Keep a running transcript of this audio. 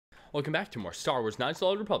Welcome back to more Star Wars Knights of the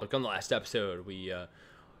Old Republic. On the last episode, we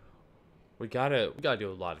gotta do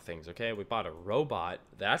a lot of things, okay? We bought a robot.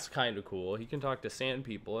 That's kind of cool. He can talk to sand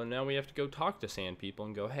people, and now we have to go talk to sand people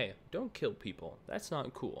and go, hey, don't kill people. That's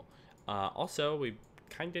not cool. Also, we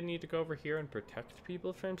kind of need to go over here and protect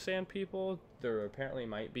people from sand people. There apparently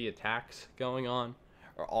might be attacks going on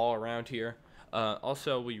or all around here.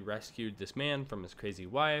 Also, we rescued this man from his crazy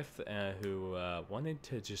wife who wanted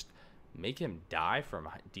to just make him die from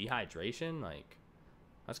dehydration. Like,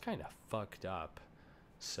 that's kind of fucked up.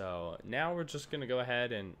 So now we're just gonna go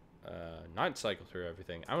ahead and not cycle through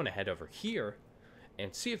everything. I want to head over here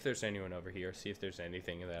and see if there's anyone over here, see if there's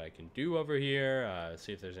anything that I can do over here,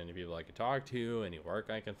 see if there's any people I can talk to, any work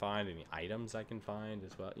I can find, any items I can find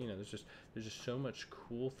as well. You know, there's just so much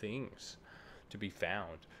cool things to be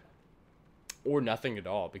found, or nothing at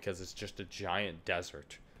all because it's just a giant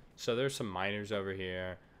desert. So there's some miners over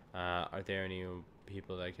here. Are there any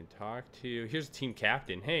people that I can talk to? Here's the team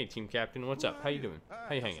captain. Hey, team captain, what's up? How you doing?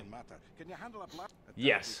 How you hanging?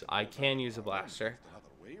 Yes, I can use a blaster.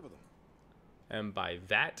 And by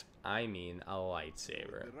that, I mean a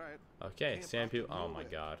lightsaber. Okay, sand people. Oh my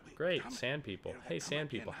god. Great, sand people. Hey, sand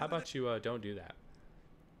people, how about you don't do that?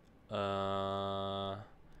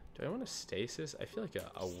 Do I want to stasis? I feel like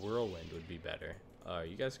a whirlwind would be better. Are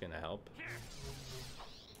you guys gonna help?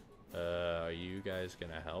 Are you guys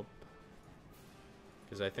gonna help?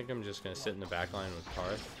 Because I think I'm just gonna sit in the back line with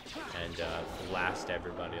Karth and blast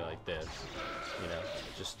everybody like this. You know,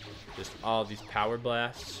 just all these power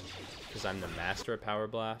blasts. Because I'm the master of power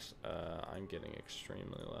blast. I'm getting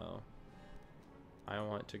extremely low. I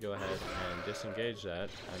want to go ahead and disengage that,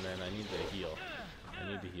 and then I need to heal. I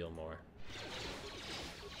need to heal more.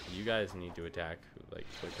 You guys need to attack like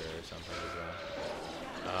quicker or something as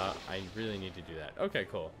well. I really need to do that. Okay,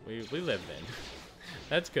 cool. We live then.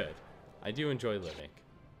 That's good. I do enjoy living.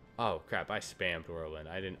 Oh crap! I spammed whirlwind.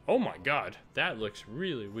 I didn't. Oh my god, that looks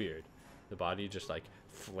really weird. The body just like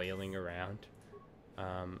flailing around.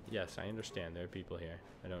 Yes, I understand. There are people here.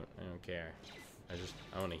 I don't care.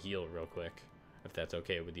 I want to heal real quick, if that's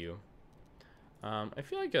okay with you. I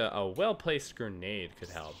feel like a well-placed grenade could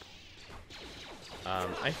help.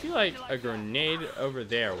 I feel like a grenade over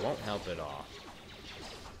there won't help at all.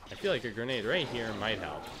 I feel like a grenade right here might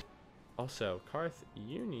help. Also, Karth,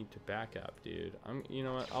 you need to back up, dude. You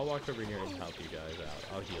know what? I'll walk over here and help you guys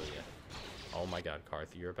out. I'll heal you. Oh my god,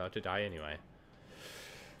 Karth, you're about to die anyway.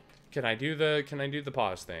 Can I do the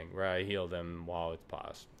pause thing where I heal them while it's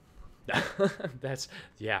paused?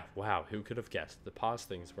 Yeah, wow, who could have guessed? The pause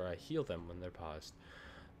things where I heal them when they're paused.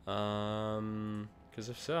 Because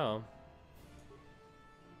if so,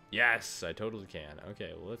 yes, I totally can.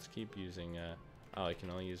 Okay, well, let's keep using, oh, I can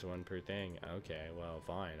only use one per thing. Okay, well,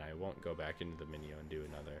 fine. I won't go back into the menu and do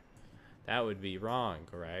another. That would be wrong,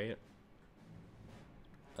 right?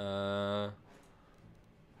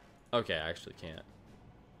 Okay, I actually can't.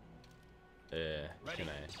 Can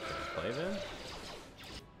I play them?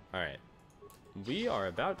 Alright. We are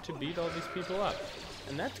about to beat all these people up.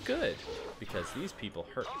 And that's good, because these people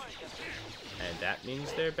hurt. And that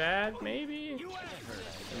means they're bad, maybe?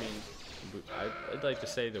 I mean, I'd like to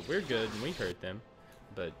say that we're good and we hurt them.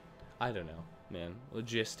 But, I don't know, man.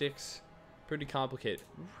 Logistics? Pretty complicated.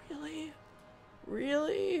 Really?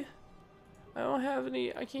 Really? I don't have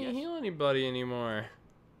any, I can't heal anybody anymore.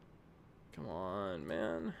 Come on,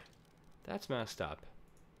 man. That's messed up.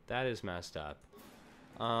 That is messed up.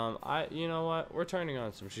 You know what? We're turning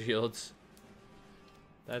on some shields.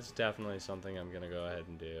 That's definitely something I'm gonna go ahead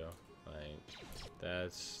and do. Like,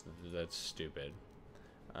 that's stupid.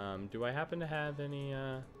 Do I happen to have any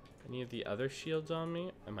of the other shields on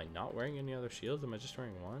me? Am I not wearing any other shields? Am I just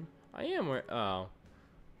wearing one? I am wearing, oh.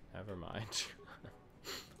 Never mind.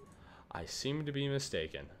 I seem to be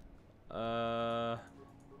mistaken.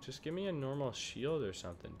 Just give me a normal shield or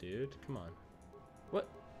something, dude. Come on. What?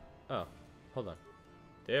 Oh, hold on.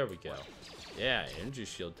 There we go. Yeah, energy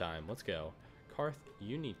shield time. Let's go. Karth,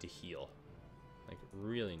 you need to heal. Like,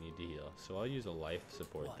 really need to heal. So I'll use a life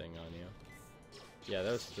support thing on you. Yeah,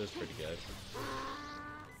 that was pretty good.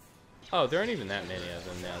 Oh, there aren't even that many of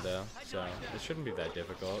them now, though. So it shouldn't be that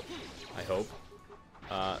difficult. I hope.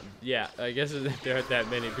 Yeah, I guess there aren't that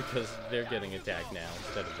many because they're getting attacked now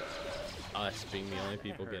instead of us being the only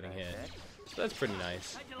people getting hit. So that's pretty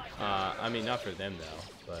nice. I mean, not for them though,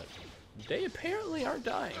 but they apparently aren't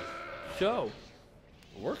dying. So,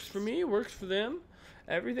 works for me, works for them.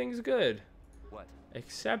 Everything's good. What?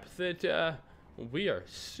 Except that we are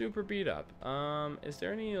super beat up. Is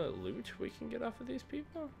there any loot we can get off of these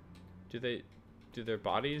people? Do their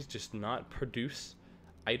bodies just not produce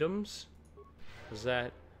items? Is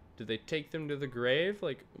that Did they take them to the grave?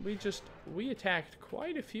 Like, we attacked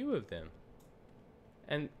quite a few of them.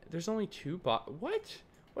 And there's only 2 what?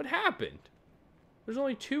 What happened? There's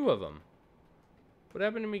only 2 of them. What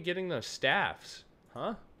happened to me getting those staffs?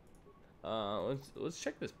 Huh? Let's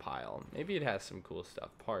check this pile. Maybe it has some cool stuff.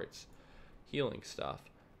 Parts. Healing stuff.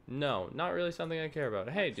 No, not really something I care about.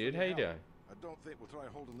 Hey, dude, how you doing? I don't think we'll try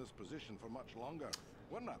holding this position for much longer.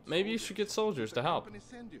 We're not Maybe you should get soldiers to help.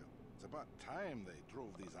 Send you. It's about time they drove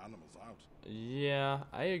these animals out. Yeah,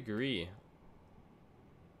 I agree.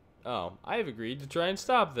 Oh, I've agreed to try and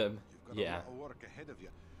stop them. You've got a lot of work ahead of you.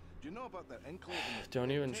 Do you know about their enclave?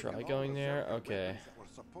 Don't even try going there. Okay. We're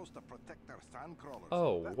supposed to protect their sand crawlers.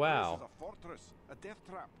 Oh, that wow. Place is a fortress, a death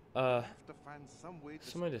trap. Have to find some way to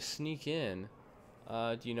somebody to sneak in.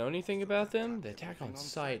 Do you know anything about them? They attack on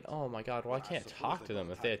sight. Oh my god, well I can't talk to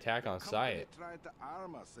them if they attack on sight. Tried to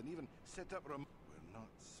arm us and even set up we're not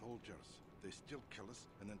soldiers. They still kill us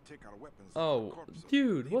and then take our weapons. Oh,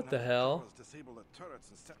 dude, what the hell? They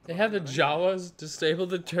They have the Jawas disable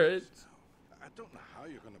the turrets? I don't know how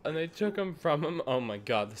you're gonna And they took them from them? Oh my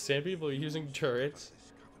god, the sand people are using turrets?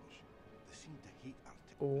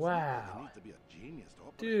 Wow.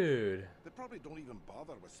 Dude. They probably don't even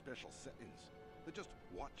bother with special settings. They just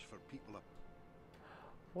watch for people up.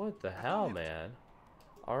 What the hell, man?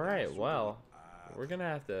 Alright, well, we're gonna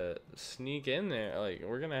have to sneak in there. Like,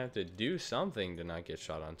 we're gonna have to do something to not get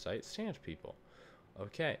shot on sight. Sand people.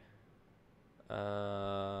 Okay.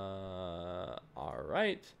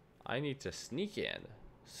 Alright. I need to sneak in.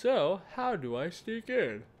 So, how do I sneak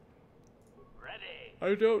in? Ready.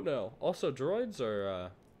 I don't know. Also, droids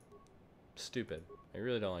are, stupid. I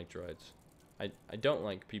really don't like droids. I don't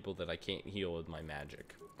like people that I can't heal with my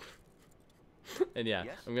magic. And yeah,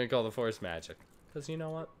 Yes? I'm gonna call the force magic. Because you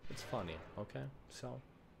know what? It's funny, okay? So,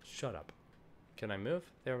 shut up. Can I move?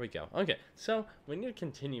 There we go. Okay, so we need to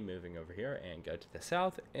continue moving over here and go to the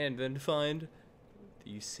south and then find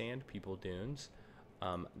these sand people dunes.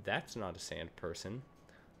 That's not a sand person.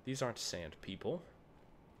 These aren't sand people.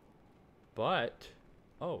 But,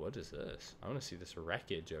 oh, what is this? I want to see this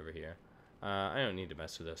wreckage over here. I don't need to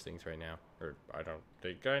mess with those things right now. Or, I don't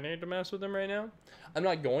think I need to mess with them right now. I'm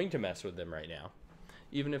not going to mess with them right now.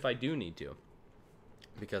 Even if I do need to.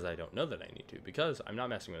 Because I don't know that I need to. Because I'm not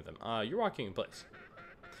messing with them. You're walking in place.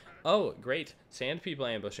 Oh, great. Sand people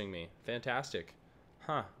ambushing me. Fantastic.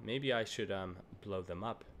 Huh. Maybe I should, blow them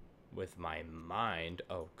up with my mind.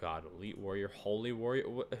 Oh, God. Elite warrior. Holy warrior.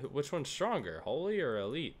 Which one's stronger? Holy or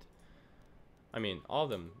elite? I mean, all of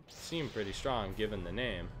them seem pretty strong given the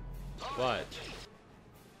name. But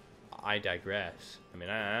I digress. I mean,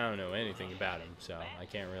 I don't know anything about him, so I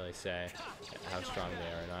can't really say how strong they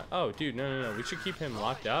are or not. Oh, dude, no. We should keep him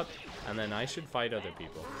locked up, and then I should fight other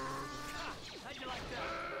people.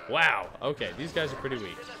 Wow. Okay, these guys are pretty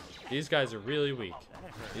weak. These guys are really weak.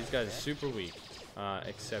 These guys are super weak.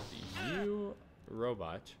 Except you,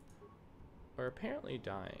 robot, are apparently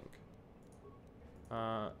dying.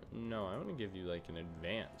 No, I want to give you, like, an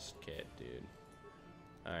advanced kit, dude.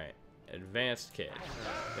 Alright. Advanced kit.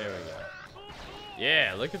 There we go.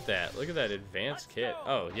 Yeah, look at that. Look at that advanced kit.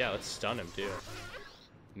 Oh, yeah, let's stun him, too.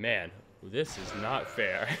 Man, this is not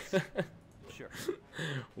fair. Sure.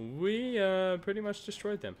 We, pretty much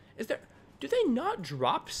destroyed them. Do they not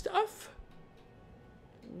drop stuff?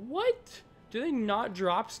 What? Do they not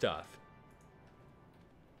drop stuff?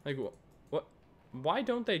 Like, what? Why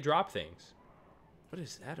don't they drop things? What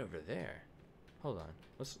is that over there? Hold on.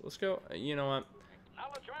 Let's go. You know what?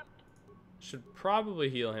 Should probably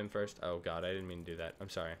heal him first. Oh god, I didn't mean to do that. I'm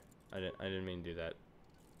sorry. I didn't mean to do that.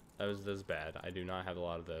 That was bad. I do not have a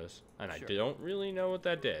lot of those, and Sure. I don't really know what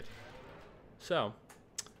that did. So,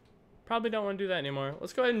 probably don't want to do that anymore.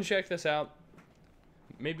 Let's go ahead and check this out.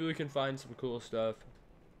 Maybe we can find some cool stuff.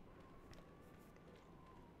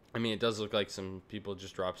 I mean, it does look like some people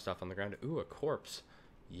just drop stuff on the ground. Ooh, a corpse.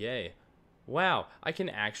 Yay. Wow, I can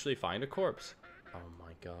actually find a corpse. Oh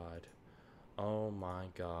my god. Oh my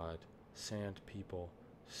god. Sand people.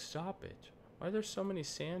 Stop it. Why are there so many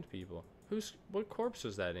sand people? What corpse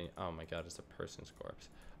was that in? Oh my god, it's a person's corpse.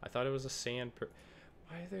 I thought it was a sand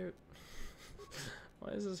why are there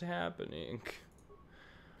why is this happening?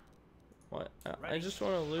 What? I just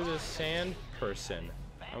want to loot a sand person.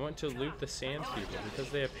 I want to loot the sand people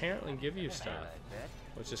because they apparently give you stuff,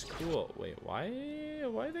 which is cool. Wait, why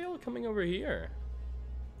are they all coming over here?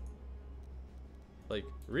 Like,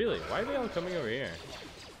 really? Why are they all coming over here?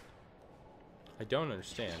 I don't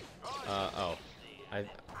understand. Oh. I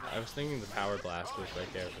was thinking the power blast was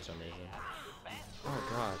right there for some reason. Oh,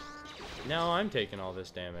 God. Now I'm taking all this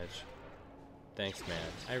damage. Thanks, man.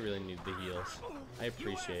 I really need the heals. I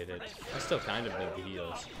appreciate it. I still kind of need the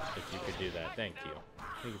heals, if you could do that. Thank you.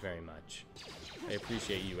 Thank you very much. I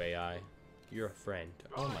appreciate you, AI. You're a friend.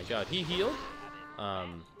 Oh my god, he healed?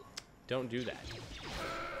 Don't do that.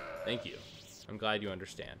 Thank you. I'm glad you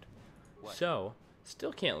understand. So,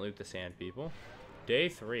 still can't loot the sand people. Day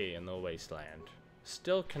 3 in the wasteland.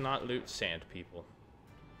 Still cannot loot sand people.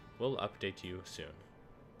 We'll update you soon.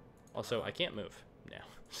 Also, I can't move now,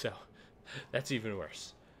 so that's even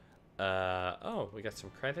worse. Oh, we got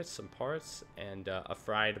some credits, some parts, and a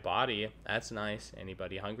fried body. That's nice.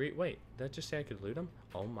 Anybody hungry? Wait, did that just say I could loot him?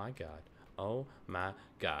 Oh my god. Oh my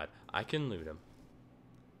god. I can loot him.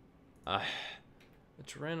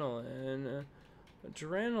 Adrenaline.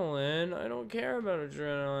 Adrenaline. I don't care about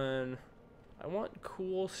adrenaline. I want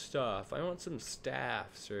cool stuff. I want some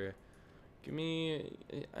staffs, or give me,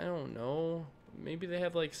 I don't know. Maybe they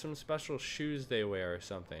have like some special shoes they wear or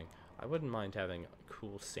something. I wouldn't mind having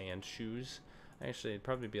cool sand shoes. Actually, it'd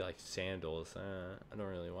probably be like sandals. I don't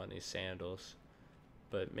really want any sandals.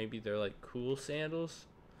 But maybe they're like cool sandals.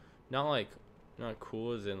 Not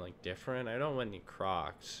cool as in like different. I don't want any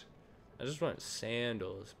Crocs. I just want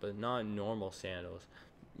sandals, but not normal sandals.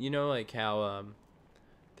 You know, like how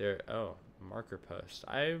they're, oh, marker post.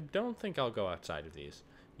 I don't think I'll go outside of these.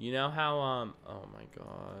 You know how oh my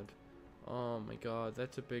god. Oh my god,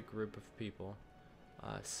 that's a big group of people.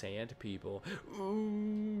 Sand people.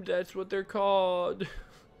 Ooh, that's what they're called.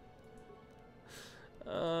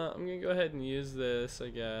 I'm gonna go ahead and use this, I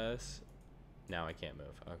guess. Now I can't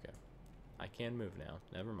move. Okay. I can move now.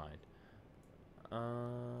 Never mind.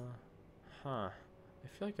 Huh. I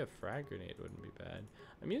feel like a frag grenade wouldn't be bad.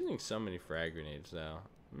 I'm using so many frag grenades though.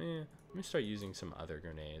 Let me start using some other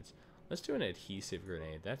grenades. Let's do an adhesive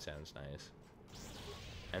grenade. That sounds nice.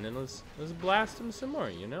 And then let's blast them some more,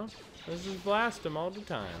 you know? Let's just blast them all the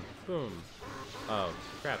time. Boom. Oh,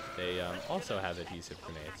 crap. They also have adhesive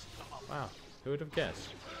grenades. Wow. Who would have guessed?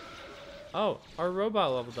 Oh, our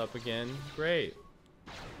robot leveled up again. Great.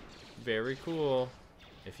 Very cool.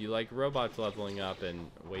 If you like robots leveling up and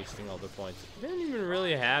wasting all their points. They didn't even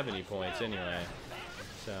really have any points anyway.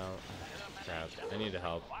 So, crap. I need to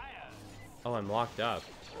help. Oh, I'm locked up.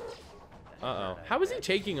 Uh-oh. How is he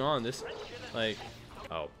taking on this, like...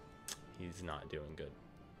 Oh, he's not doing good.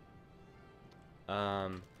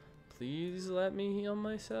 Please let me heal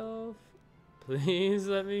myself. Please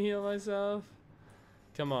let me heal myself.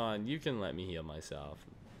 Come on, you can let me heal myself.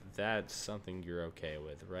 That's something you're okay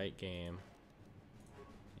with, right, game?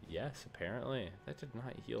 Yes, apparently. That did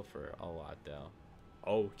not heal for a lot, though.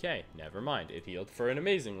 Okay, never mind. It healed for an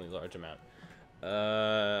amazingly large amount.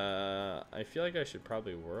 I feel like I should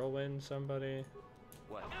probably whirlwind somebody.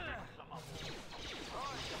 What?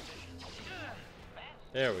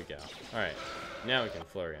 There we go. Alright, now we can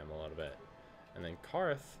flurry him a little bit. And then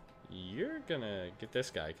Karth, you're gonna get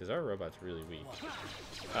this guy, because our robot's really weak.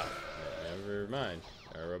 Oh, never mind.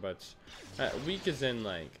 Our robot's... weak as in,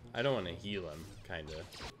 like, I don't want to heal him, kind of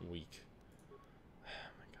weak.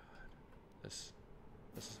 Oh my god. This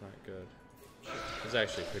is not good. This is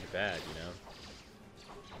actually pretty bad, you know?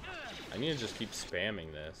 I need to just keep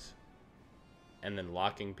spamming this. And then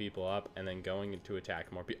locking people up, and then going to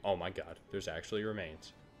attack more people. Oh my god, there's actually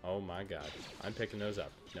remains. Oh my god, I'm picking those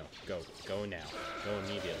up. No, go now. Go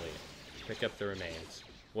immediately. Pick up the remains.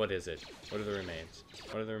 What is it? What are the remains?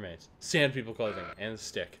 What are the remains? Sand people clothing and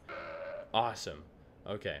stick. Awesome.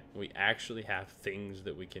 Okay, we actually have things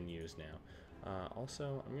that we can use now.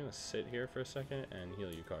 Also, I'm gonna sit here for a second and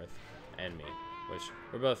heal you, Karth, and me, which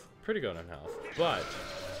we're both pretty good on health, but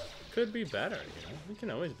could be better, you know? We can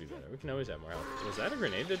always be better. We can always have more health. Was that a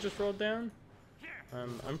grenade that just rolled down?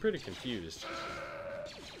 I'm pretty confused.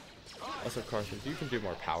 Also, Karth, if you can do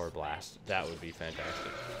more power blast, that would be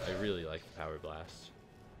fantastic. I really like the power blast.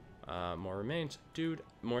 More remains. Dude,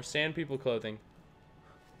 more sand people clothing.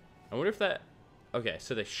 I wonder if that... Okay,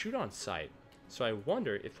 so they shoot on sight. So I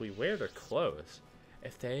wonder if we wear their clothes,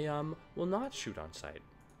 if they, will not shoot on sight.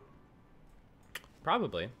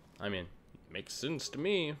 Probably. I mean, makes sense to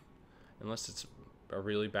me. Unless it's a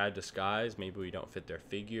really bad disguise. Maybe we don't fit their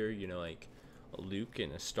figure. You know, like Luke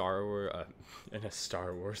in a Star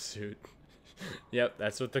Wars suit. Yep,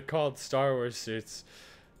 that's what they're called, Star Wars suits.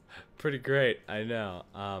 Pretty great, I know.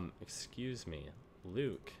 Excuse me,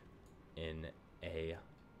 Luke in a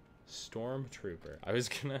stormtrooper. I was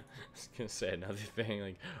gonna say another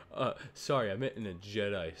thing, like, sorry, I meant in a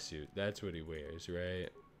Jedi suit. That's what he wears, right?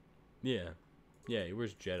 Yeah, he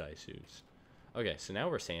wears Jedi suits. Okay, so now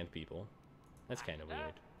we're sand people. That's kind of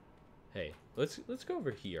weird. Hey, let's go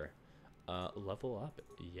over here. Level up.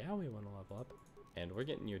 Yeah, we want to level up. And we're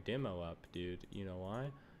getting your demo up, dude. You know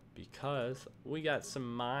why? because we got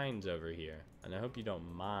some mines over here, and I hope you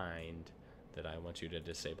don't mind that I want you to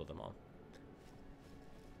disable them all.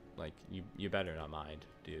 Like, you better not mind,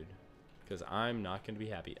 dude, because I'm not gonna be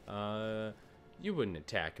happy. You wouldn't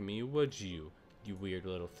attack me, would you? You weird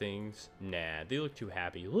little things. Nah, they look too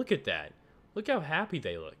happy. Look at that. Look how happy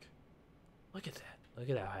they look. Look at that. Look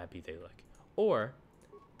at how happy they look. Or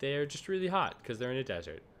they're just really hot because they're in a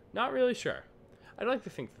desert. Not really sure. I'd like to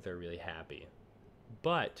think that they're really happy,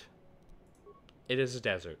 but it is a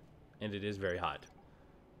desert and it is very hot.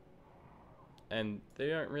 And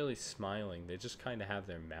they aren't really smiling. They just kind of have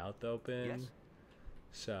their mouth open. Yes.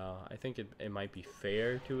 So I think it might be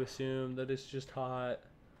fair to assume that it's just hot.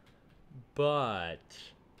 But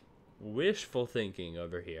wishful thinking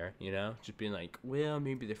over here, you know? Just being like, well,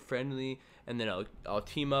 maybe they're friendly, and then I'll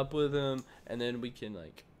team up with them, and then we can,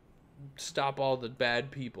 like, stop all the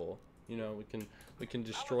bad people. You know, we can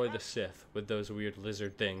destroy the Sith with those weird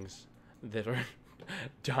lizard things that are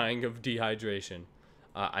dying of dehydration.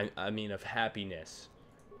 I mean of happiness,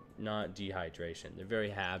 not dehydration. They're very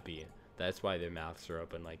happy. That's why their mouths are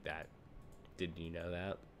open like that. Didn't you know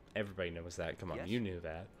that? Everybody knows that. Come on, Yes. you knew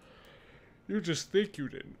that. You just think you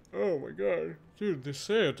didn't. Oh my god. Dude, this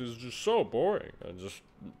Sith is just so boring. I just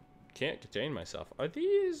can't contain myself. Are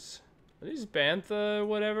these Bantha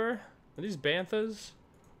whatever? Are these Banthas?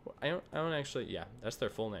 I don't actually, yeah, that's their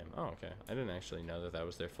full name. Oh, okay. I didn't actually know that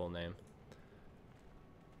was their full name.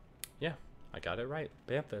 Yeah, I got it right.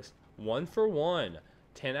 Banthas. 1 for 1.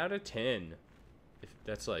 10 out of 10. If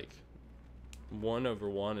that's like 1 over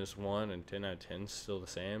 1 is 1 and 10 out of 10 is still the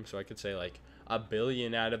same. So I could say like a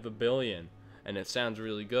billion out of a billion. And it sounds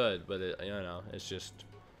really good, but it, you know, it's just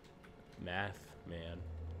math, man.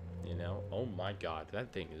 You know? Oh my god,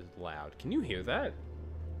 that thing is loud. Can you hear that?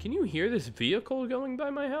 Can you hear this vehicle going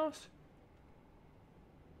by my house?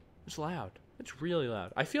 It's loud. It's really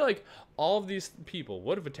loud. I feel like all of these people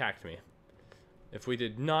would have attacked me if we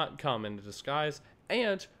did not come in a disguise,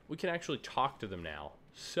 and we can actually talk to them now.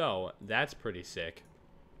 So, that's pretty sick.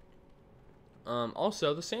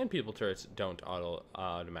 Also, the sand people turrets don't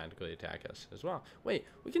automatically attack us as well. Wait,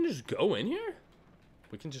 we can just go in here?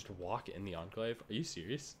 We can just walk in the Enclave? Are you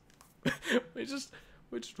serious? we just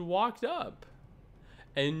walked up.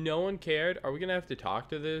 And no one cared? Are we gonna have to talk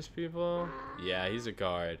to these people? Yeah, he's a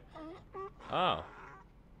guard. Oh.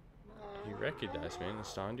 He recognized me and the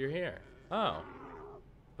stand you're here. Oh.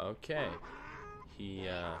 Okay.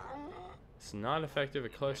 It's not effective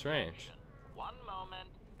at close range. One moment.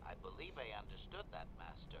 I believe I understood that,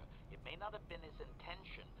 Master. It may not have been his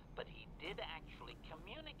intention, but he did actually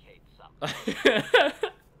communicate something.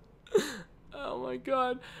 Oh my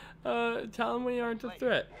god. Tell him we aren't a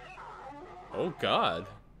threat. Oh god.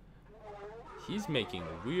 He's making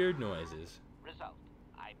weird noises. Result.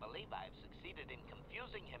 I believe I have succeeded in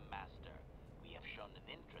confusing him, Master. We have shown an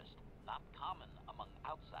interest not common among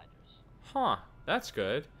outsiders. Huh. That's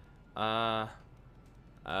good.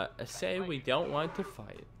 Say we don't want to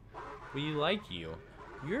fight. We like you.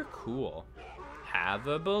 You're cool. Have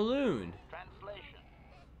a balloon. Translation.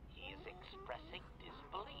 He is expressing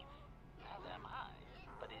disbelief. As am I.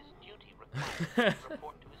 But his duty requires to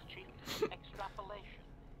report to his chief. Extrapolation.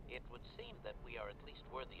 It would seem that we are at least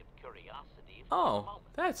worthy of curiosity for a Oh, moment.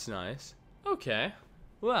 that's nice. Okay.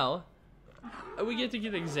 Well, we get to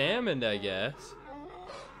get examined, I guess.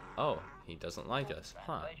 Oh, he doesn't like us.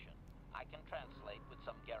 Huh. Translation. I can translate with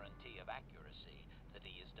some guarantee of accuracy that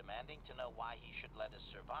he is demanding to know why he should let us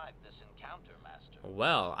survive this encounter, Master.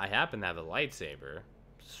 Well, I happen to have a lightsaber.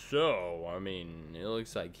 So, I mean, it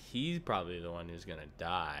looks like he's probably the one who's gonna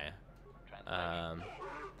die. Translation.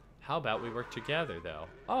 How about we work together, though?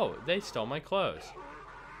 Oh, they stole my clothes.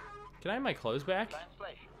 Can I have my clothes back?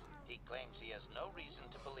 Translation. He claims he has no reason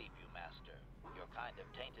to believe you, Master. Your kind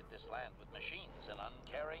have tainted this land with machines and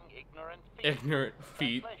uncaring, ignorant feet. Ignorant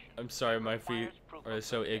feet. Translation. I'm sorry, my feet Requires proof are of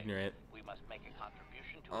so good faith. ignorant. We must make a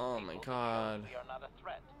contribution to his Oh people my to show god. we are not a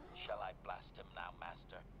threat. Shall I blast him now,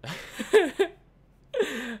 Master?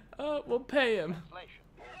 We'll pay him. Translation.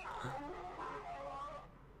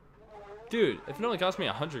 Dude, if it only cost me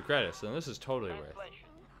 100 credits, then this is totally worth it. Translation.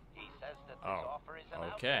 He says that this Oh, offer is an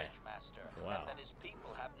okay. outrage, Master, Wow. and that his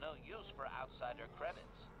people have no use for outsider credits.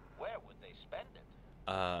 Where would they spend it?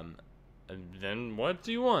 And then what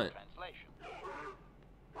do you want? Translation.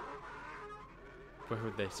 Where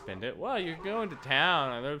would they spend it? Well, you're going to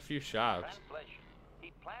town, and there are a few shops. Translation.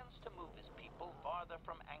 He plans to move his people farther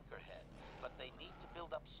from Anchorhead, but they need to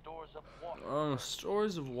build up stores of water. Oh,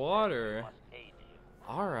 stores of We water. must aid him.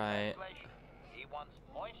 Alright. Translation. He wants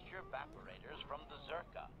moisture evaporators from the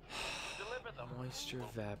Zerka. To deliver them, Moisture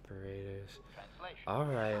evaporators. Translation.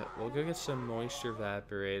 Alright, we'll go get some moisture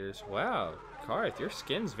evaporators. Wow, Karth, your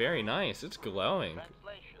skin's very nice. It's glowing.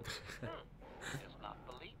 Translation. Does not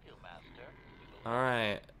believe you, Master. We will-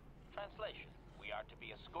 Alright. Translation. We are to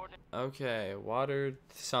be escorted. Okay, water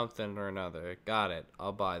something or another. Got it.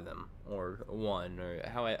 I'll buy them. Or one. Or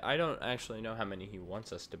how I don't actually know how many he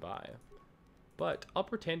wants us to buy. But I'll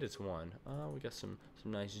pretend it's one. We got some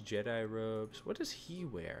nice Jedi robes. What does he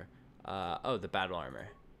wear? Oh, the battle armor.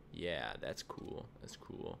 Yeah, that's cool. That's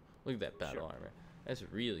cool. Look at that battle armor. That's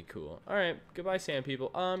really cool. Alright, goodbye, sand people.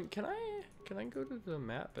 Can I go to the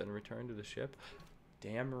map and return to the ship?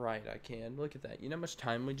 Damn right I can. Look at that. You know how much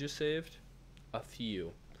time we just saved? A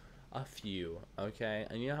few, okay?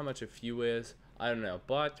 And you know how much a few is? I don't know,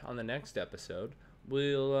 but on the next episode,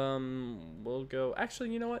 we'll go,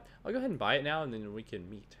 actually, you know what? I'll go ahead and buy it now, and then we can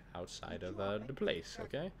meet outside of the place,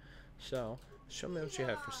 okay? So, show me what you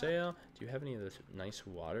have for sale. Do you have any of those nice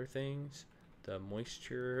water things? The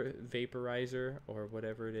moisture vaporizer, or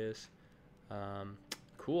whatever it is.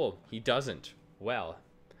 Cool, he doesn't. Well,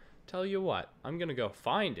 tell you what, I'm gonna go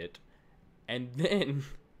find it, and then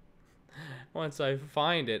once I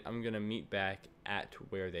find it, I'm gonna meet back at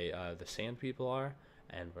where the sand people are,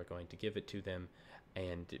 and we're going to give it to them.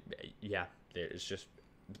 And yeah, there's just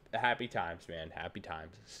happy times, man. Happy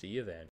times. See you then.